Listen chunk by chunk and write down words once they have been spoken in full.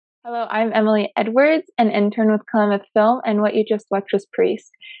Hello, I'm Emily Edwards, an intern with Columbus Film, and what you just watched was Priest,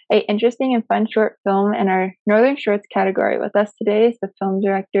 a interesting and fun short film in our Northern Shorts category. With us today is the film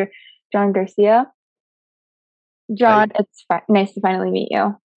director, Jon Garcia. Hi, John, it's nice to finally meet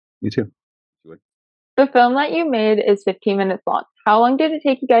you. you too. Good. The film that you made is 15 minutes long. How long did it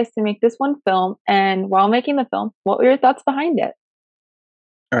take you guys to make this one film? And while making the film, what were your thoughts behind it?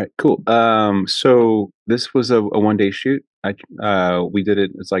 All right, cool. So this was a one-day shoot. We did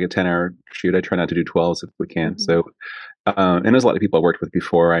it. It's like a 10-hour shoot. I try not to do 12s if we can. Hmm. And there's a lot of people I worked with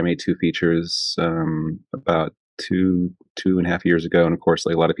before. I made two features about two and a half years ago, and of course,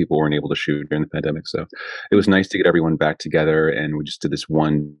 like a lot of people weren't able to shoot during the pandemic. So it was nice to get everyone back together, and we just did this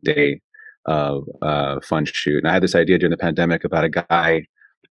one day of fun shoot. And I had this idea during the pandemic about a guy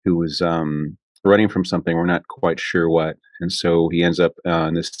who was running from something. We're not quite sure what. And so he ends up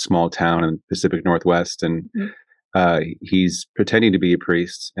in this small town in the Pacific Northwest, and Hmm. he's pretending to be a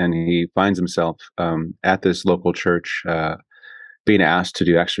priest, and he finds himself at this local church being asked to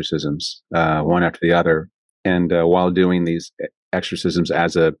do exorcisms, one after the other. And while doing these exorcisms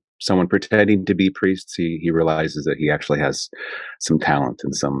as a someone pretending to be priests, he realizes that he actually has some talent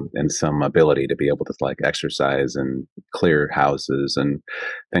and some ability to be able to like exercise and clear houses and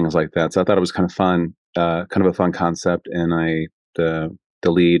things like that. So I thought it was kind of fun, kind of a fun concept. And the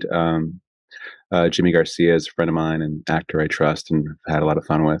lead, Jimmy Garcia, is a friend of mine and actor I trust and had a lot of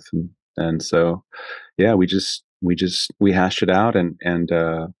fun with. And so yeah, we hashed it out and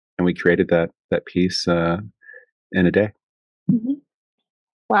we created that piece in a day. Hmm.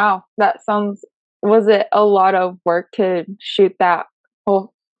 Wow, that sounds. Was it a lot of work to shoot that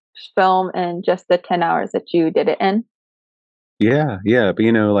whole film in just the 10 hours that you did it in? Yeah, yeah, but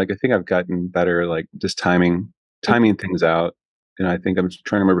like I think I've gotten better, like just timing things out. And I think I'm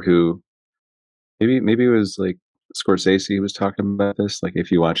trying to remember who. Maybe it was like Scorsese was talking about this. Like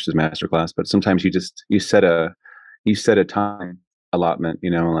if you watched his masterclass, but sometimes you set a time allotment.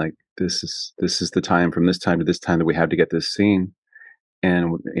 Like this is the time from this time to this time that we have to get this scene,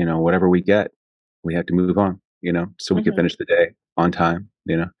 and whatever we get, we have to move on. So we can Mhm, finish the day on time.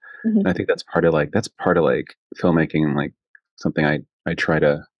 mhm, And I think that's part of like filmmaking, and like something I try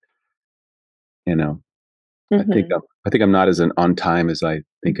to you know I think mhm, I'm I think I'm not as an on time as I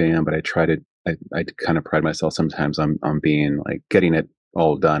think I am, but I kind of pride myself sometimes on being like getting it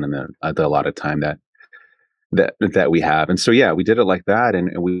all done in the allotted time that we have. And so yeah, we did it like that,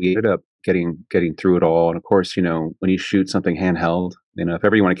 and we ended up getting through it all. And of course, when you shoot something handheld, if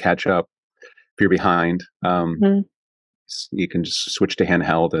ever you want to catch up, if you're behind, mhm, you can just switch to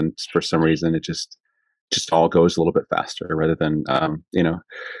handheld, and for some reason it just all goes a little bit faster rather than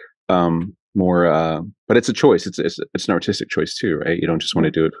more but it's a choice. It's an artistic choice too, right? You don't just want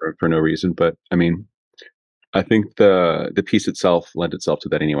to mhm, do it for no reason. But I mean, I think the piece itself lent itself to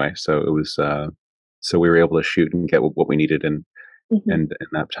that anyway. So it was so we were able to shoot and get what we needed mhm. in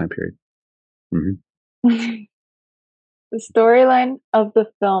that time period. Hmm. The storyline of the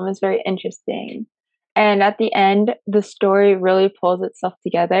film is very interesting, and at the end, the story really pulls itself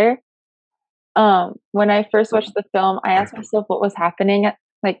together. When I first watched the film, I asked myself what was happening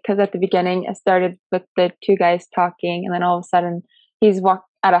because at the beginning, it started with the 2 guys talking, and then all of a sudden, he's walked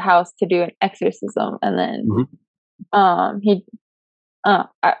at a house to do an exorcism, and then, Hmm. he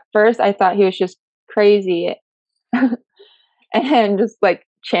at first, I thought he was just crazy and just, like,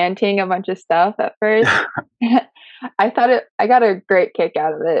 chanting a bunch of stuff at first. I got a great kick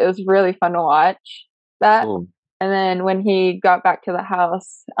out of it. It was really fun to watch that, Cool. and then when he got back to the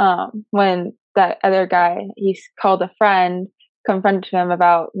house, when that other guy, called a friend, confronted him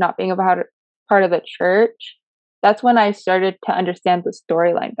about not being about part of the church, that's when I started to understand the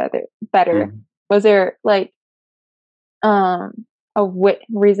storyline better. Mhm. Was there, like, a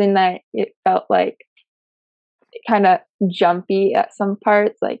reason that it felt, like, kinda jumpy at some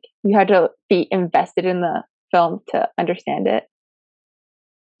parts, like, you had to be invested in the film to understand it?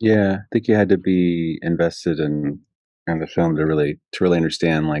 Yeah, I think you had to be invested in the film to really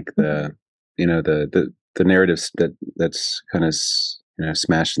understand like Mhm, the narratives that's kind of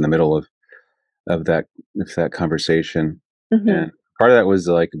smashed in the middle of that conversation. mhm, And part of that was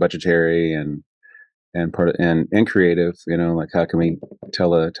like budgetary and part of and creative, like how can we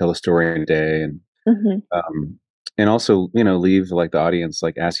tell a story in a day, mhm, um and also leave like the audience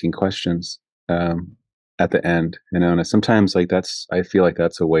like asking questions um at the end, and sometimes like that's I feel like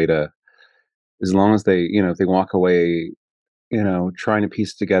that's a way to, as long as they if they walk away trying to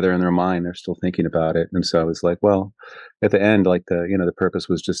piece together in their mind, they're still thinking about it. And so I was like, well, at the end, like the purpose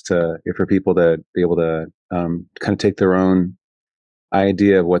was just for people to be able to kind of take their own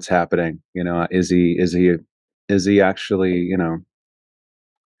idea of what's happening. Is he actually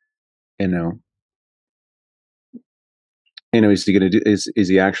you know, is he going to do? Is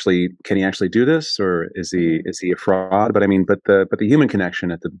he actually? Can he actually do this, or Mhm. is he a fraud? But I mean, but the human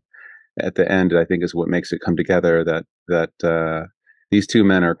connection at the end, I think, is what makes it come together. That these two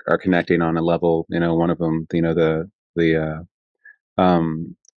men are connecting on a level. One of them, the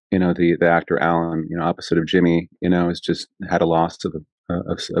the actor Alan, opposite of Jimmy, has just had a loss of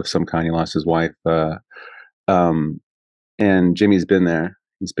some kind. He lost his wife, um, and Jimmy's been there.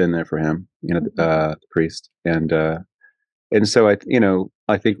 He's been there for him, Mhm. the priest, and so I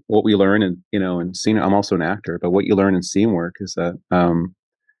think what we learn in scene. I'm also an actor, but what you learn in scene work is that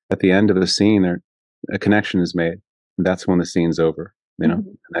at the end of the scene, a connection is made. That's when the scene's over.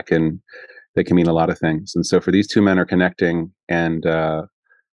 Mhm. That can mean a lot of things. And so for these two men are connecting, and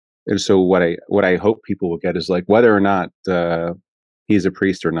so what I hope people will get is like whether or not he's a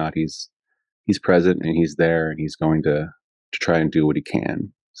priest or not, he's present and he's there and he's going to try and do what he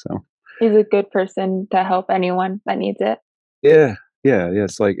can. So He's a good person to help anyone that needs it. yeah, yeah.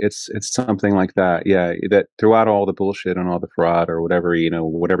 It's like it's something like that. Yeah, that throughout all the bullshit and all the fraud or whatever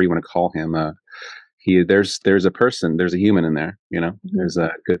whatever you want to call him, there's a person, there's a human in there. Mhm.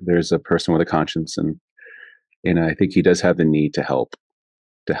 There's a person with a conscience, and I think he does have the need to help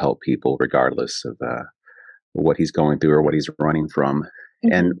people regardless of what he's going through or what he's running from.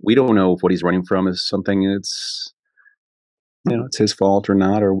 And Mhm. we don't know if what he's running from is something it's his fault or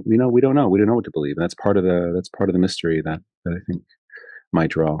not, or we don't know. We don't know what to believe. And that's part of the mystery that I think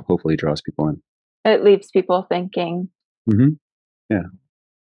might hopefully draws people in. It leaves people thinking. Hmm. Yeah,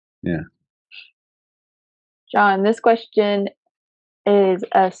 yeah. John, this question is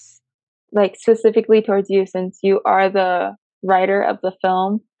like specifically towards you since you are the writer of the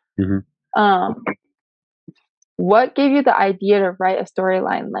film. Hmm. Um, what gave you the idea to write a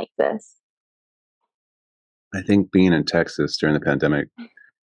storyline like this? I think being in Texas during the pandemic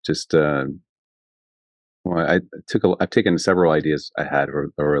just well, I've taken several ideas I had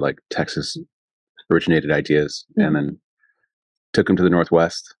or like Texas originated ideas and Mhm. then took them to the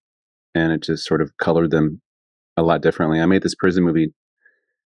Northwest, and it just sort of colored them a lot differently. I made this prison movie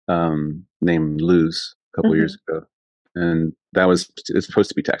named Lose a couple years Mhm. ago, and it's supposed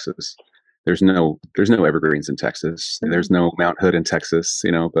to be Texas. There's no evergreens in Texas. There's Mhm. no Mount Hood in Texas,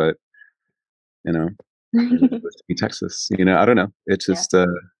 but you know it's supposed to be Texas. I don't know. Yeah.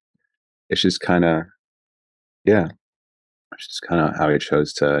 It's just kind of yeah. It's just kind of how I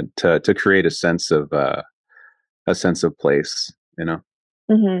chose to create a sense of place. Mhm.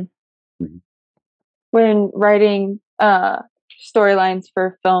 Mhm. When writing storylines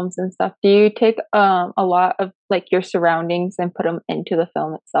for films and stuff, do you take a lot of like your surroundings and put them into the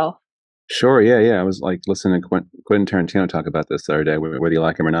film itself? Sure. Yeah. Yeah. I was like listening to Quentin Tarantino talk about this the other day, whether you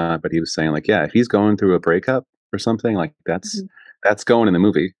like him or not. But he was saying like, yeah, if he's going through a breakup or something, like Mhm. that's going in the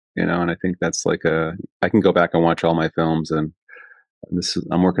movie. And I think that's like I can go back and watch all my films, and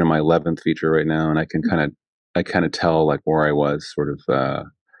I'm working on my 11th feature right now, and I kind of tell like where I was sort of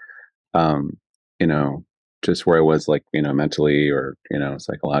um, you know, just where I was, like, mentally or,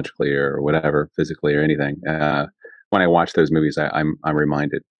 psychologically or whatever, physically or anything. When I watch those movies, I'm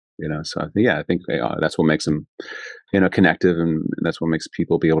reminded, so yeah, I think that's what makes them, connective. And that's what makes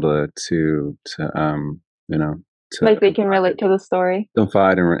people be able you know, to Like they can relate to the story.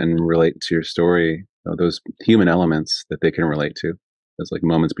 confide and relate to your story, those human elements that they can relate to. Those like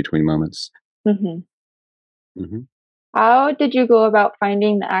moments between moments. Mhm. Hmm. How did you go about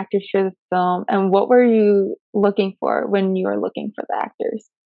finding the actors for the film, and what were you looking for when you were looking for the actors?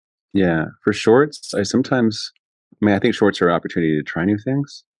 Yeah. For shorts, I think shorts are an opportunity to try new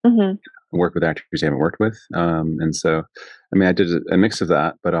things, Mhm. work with actors you haven't worked with. And so, I did a mix of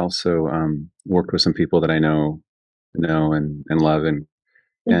that, but also worked with some people that I know and love, Mhm.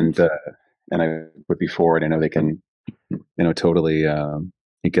 and and I would before, and I know they can, totally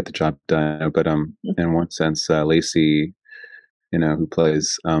you get the job done. But in one sense, Lacey, who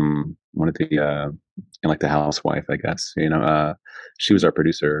plays one of the like the housewife, I guess. She was our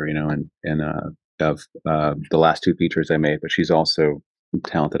producer, and of the last two features I made, but she's also a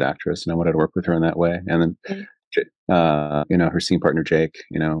talented actress, and I wanted to work with her in that way. And then, Mhm. her scene partner Jake,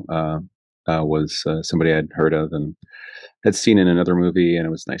 was somebody I'd heard of and had seen in another movie, and it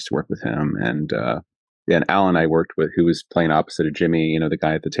was nice to work with him. And yeah, and Alan I worked with, who was playing opposite of Jimmy, the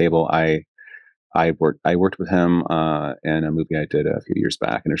guy at the table. I worked with him in a movie I did a few years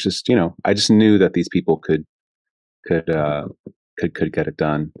back, and it's just I just knew that these people could uh, could get it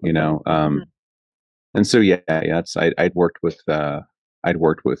done, Mhm. and so yeah, I'd worked with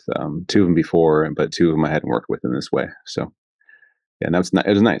two of them before, but two of them I hadn't worked with in this way. So yeah, and it was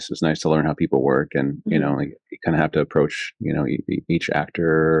nice. It was nice to learn how people work, and Mhm. like you kind of have to approach each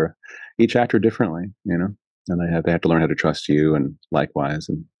actor each actor differently, and they have to learn how to trust you, and likewise.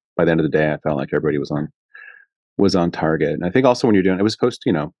 And by the end of the day, I felt like everybody was on target. And I think also when you're doing it was supposed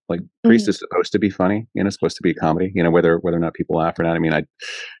to, like Priest Mhm. is supposed to be funny, supposed to be a comedy, whether or not people laugh or not. I mean,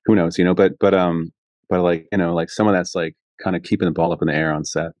 who knows, but like, like some of that's like kind of keeping the ball up in the air on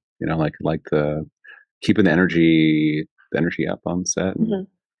set, like the keeping the energy up on set. And Mhm.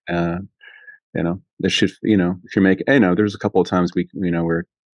 uh there should, if you're making, there's a couple of times we're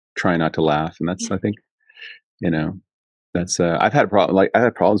trying not to laugh, and that's, I think, you know that's I've had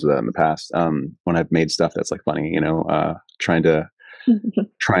problems with that in the past, when I've made stuff that's like funny, trying to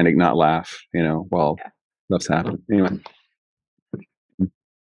not laugh, while Yeah. stuff's happening. Anyway.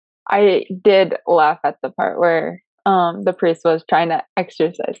 I did laugh at the part where, the priest was trying to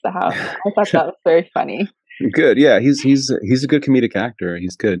exorcise the house. I thought that was very funny. Good. Yeah, he's a good comedic actor.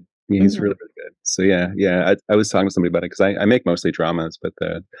 He's good. He's Mhm. really, really good. So yeah, yeah. I was talking to somebody about it because I make mostly dramas, but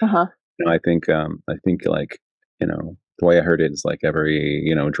Uh-huh. I think like, the way I heard it is like every,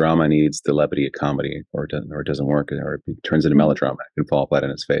 drama needs the levity of comedy, or it doesn't work, or it turns into Mhm. melodrama. It can fall flat in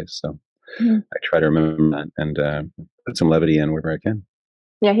its face. So Mhm. I try to remember that, and put some levity in wherever I can.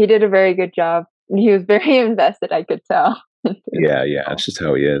 Yeah, he did a very good job. He was very invested, I could tell, into the Yeah, yeah. It's role. just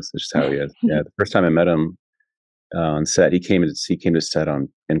how he is. It's just how he is. Yeah. The first time I met him on set, he came to set on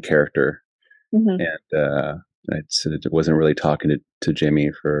in character, Mhm. and I said it wasn't really talking to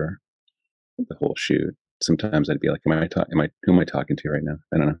Jimmy for the whole shoot. Sometimes I'd be like, who am I talking to right now?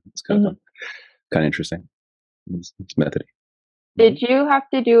 I don't know. It's kind of Mhm. fun, kind of interesting. It's method. Mhm. Did you have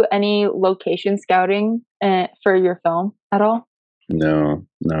to do any location scouting, for your film at all? No,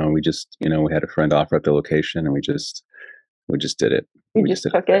 no, we just, we had a friend offer up the location, and we just did it. You We just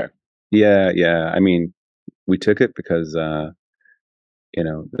just did it took it? there. Yeah, yeah. I mean, we took it because the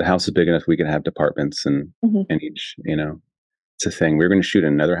house is big enough we can have departments, Mhm. and each, it's a thing. We were going to shoot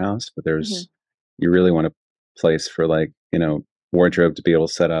in another house, but Mhm. you really want a place for, like, wardrobe to be able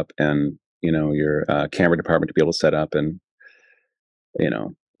to set up, and your camera department to be able to set up, and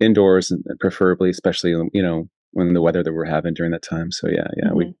indoors, and preferably, especially when the weather that we're having during that time. So yeah,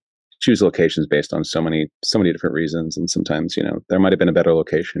 yeah, we Mhm. choose locations based on so many different reasons, and sometimes there might have been a better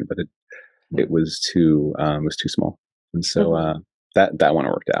location, but it was too small, and so Mhm. that one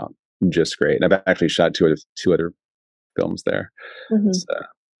worked out just great. I've actually shot two other films there. Mhm. It's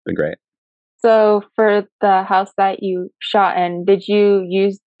been great. So, for the house that you shot in, did you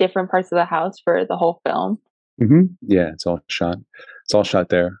use different parts of the house for the whole film? Yeah, it's all shot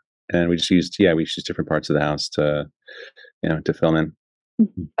there, and we just used different parts of the house to film in.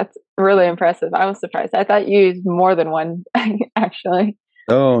 That's really impressive. I was surprised. I thought you used more than one, actually.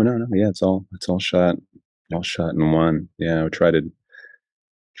 Oh, no, no, yeah, it's all shot in one. Yeah, I would try to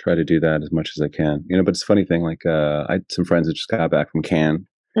do that as much as I can. But it's a funny thing, like, I had some friends that just got back from Cannes,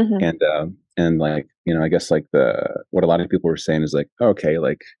 Mhm. and like, I guess, like, the what a lot of people were saying is like, "Oh, okay,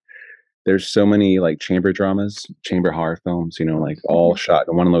 like, there's so many, like, chamber dramas, chamber horror films, like, all Mhm. shot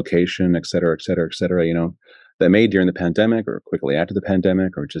in one location, et cetera, et cetera, et cetera, that made during the pandemic or quickly after the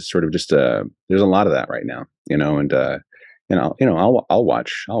pandemic, or just sort of just there's a lot of that right now, and I'll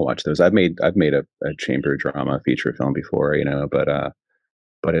watch those. I've made a chamber drama feature film before,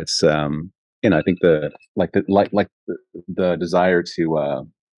 but it's I think the desire to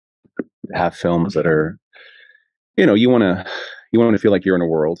have films that are, you want to feel like you're in a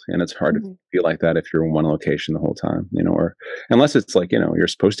world, and it's hard to Mhm. feel like that if you're in one location the whole time, or unless it's like, you're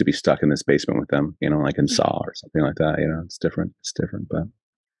supposed to be stuck in this basement with them, like in Saw or something like that. It's different, but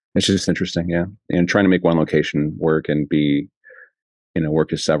it's just interesting. Yeah, and trying to make one location work and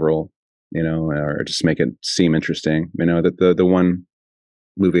work as several, or just make it seem interesting. That the one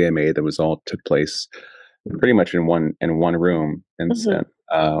movie I made that was all took place pretty much in one room, and Mhm.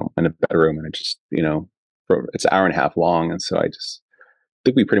 in a bedroom, and it just, it's an hour and a half long, and so I just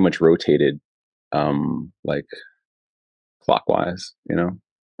think we pretty much rotated, like, clockwise, Uh-huh.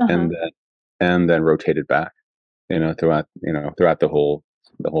 and then rotated back, throughout the whole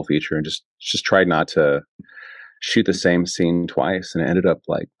feature, and just tried not to shoot the same scene twice, and it ended up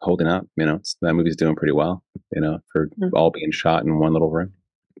like holding up. That movie's doing pretty well, for Mhm. all being shot in one little room.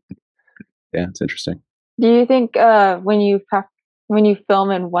 Yeah, it's interesting. Do you think, when you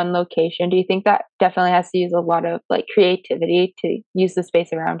film in one location, do you think that definitely has to use a lot of, like, creativity to use the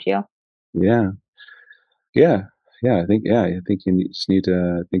space around you? Yeah, yeah, yeah. I think you just need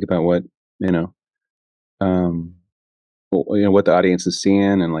to think about what, you know, um, what the audience is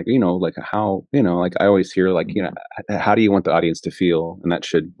seeing, and, like, like, how, like, I always hear, like, how do you want the audience to feel, and that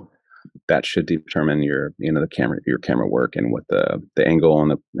should determine your camera work, and what the angle,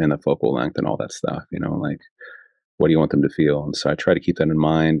 and the focal length, and all that stuff. Like, what do you want them to feel? And so I try to keep that in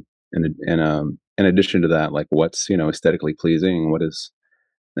mind. in addition to that, like what's aesthetically pleasing, what is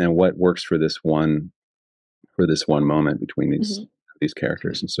and what works for this one moment between Mhm. these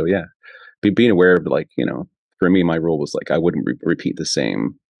characters. And so yeah, being aware of like for me, my rule was like I wouldn't repeat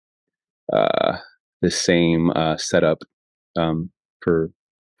uh the same setup um for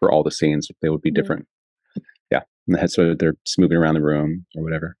all the scenes. They would be Mhm. different. Yeah, and so they're just moving around the room or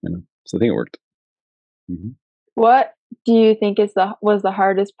whatever. So I think it worked. Hmm. What do you think was the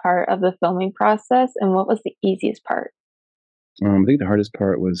hardest part of the filming process, and what was the easiest part? I think the hardest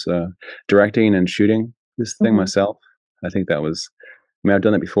part was directing and shooting this thing Mhm. myself. I think that was. I mean, I've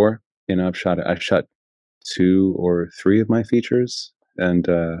done that before. I've shot two or three of my features,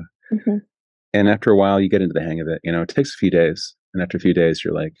 Mhm. and after a while, you get into the hang of it. It takes a few days, and after a few days,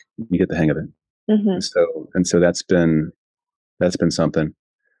 you're like, you get the hang of it. Mhm. And so that's been something.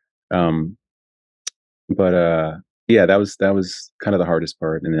 Um, but yeah, that was kind of the hardest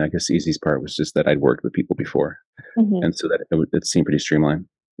part, and then I guess the easiest part was just that I'd worked with people before, Mhm. and so that it seemed pretty streamlined.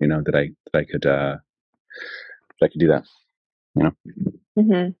 That I could do that. You know,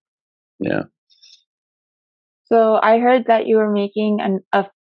 Mhm. yeah. So I heard that you were making a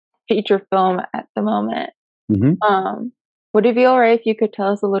feature film at the moment. Hmm. Um, would it be alright if you could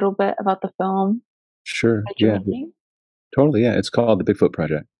tell us a little bit about the film Sure. that you're Yeah. making? Totally. Yeah. It's called the Bigfoot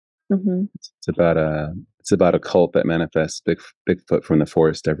Project. Mhm. It's about a cult that manifests Bigfoot from the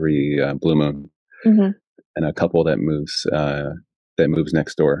forest every blue moon, Mhm. and a couple that moves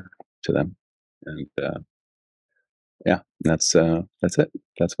next door to them, and yeah, that's it. That's what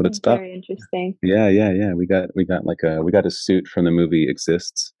it's That's about. very interesting. Yeah, yeah, yeah. We got a suit from the movie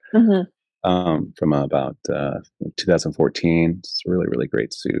Exists, Mhm. from about 2014. It's a really really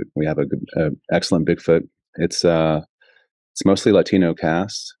great suit. We have excellent Bigfoot. It's mostly Latino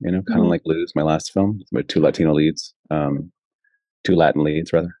cast, kind of Mhm. like Lose, my last film, with two Latino leads, two Latin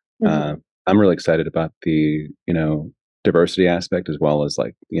leads rather. Mhm. I'm really excited about the diversity aspect as well as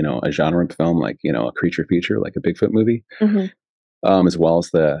like a genre film like a creature feature like a Bigfoot movie, Mhm. as well as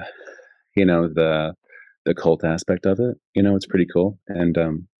the cult aspect of it. It's pretty cool, and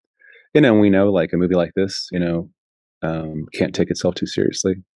we know like a movie like this, can't take itself too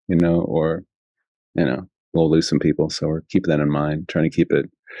seriously, or you know we'll lose some people, so we're keeping that in mind, trying to keep it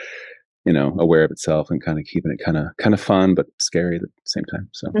aware of itself and kind of keeping it kind of fun but scary at the same time.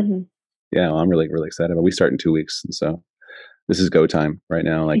 So Mhm. yeah, well, I'm really really excited. But we start in 2 weeks, and so this is go time right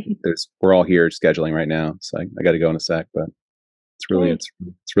now. Like we're all here scheduling right now, so I got to go in a sec. But it's really Okay.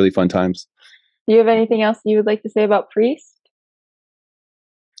 it's really fun times. Do you have anything else you would like to say about Priest?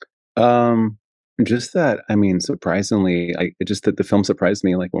 Um, just that, I mean, surprisingly, just that the film surprised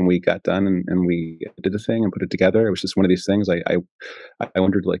me. Like when we got done and we did the thing and put it together, it was just one of these things. I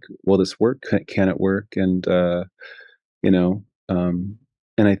wondered like, will this work? Can it work? And you know, and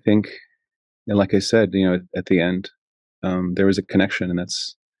I think, and like I said, at the end, there was a connection, and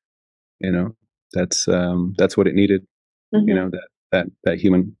you know, that's what it needed. Mhm.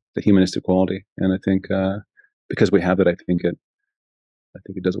 The humanistic quality, and I think because we have it, I think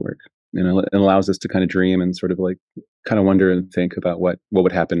it does work. It allows us to kind of dream and sort of like kind of wonder and think about what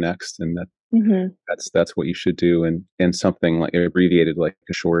would happen next, and Mhm. that's what you should do. And something like abbreviated, like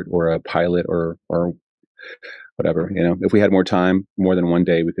a short or a pilot or whatever. If we had more time, more than one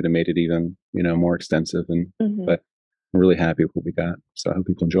day, we could have made it even more extensive. Mhm. But I'm really happy with what we got. So I hope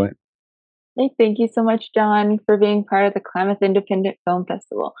people enjoy it. Hey, thank you so much, John, for being part of the Klamath Independent Film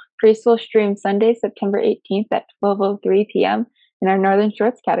Festival. Priest will stream Sunday, September 18th at 12:03 p.m. in our Northern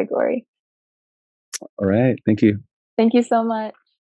Shorts category. All right, thank you. Thank you so much.